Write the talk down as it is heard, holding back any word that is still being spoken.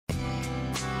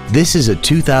This is a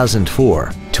 2004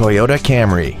 Toyota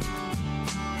Camry.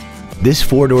 This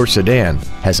four-door sedan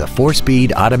has a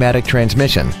 4-speed automatic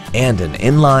transmission and an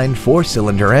inline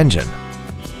 4-cylinder engine.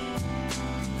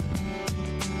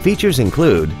 Features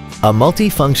include a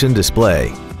multi-function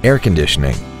display, air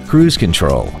conditioning, cruise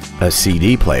control, a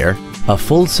CD player, a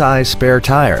full-size spare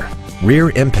tire, rear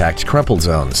impact crumple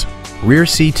zones, rear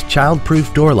seat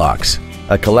child-proof door locks,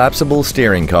 a collapsible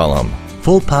steering column,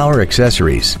 full power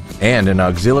accessories, and an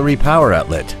auxiliary power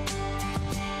outlet.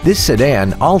 This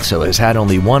sedan also has had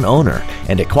only one owner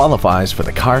and it qualifies for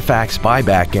the Carfax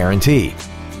buyback guarantee.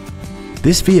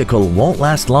 This vehicle won't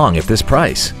last long at this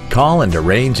price. Call and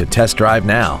arrange a test drive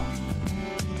now.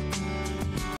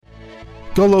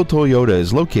 Gullo Toyota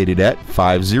is located at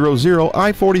 500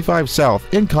 I-45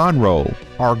 South in Conroe.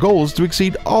 Our goal is to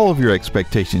exceed all of your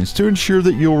expectations to ensure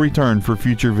that you'll return for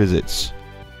future visits.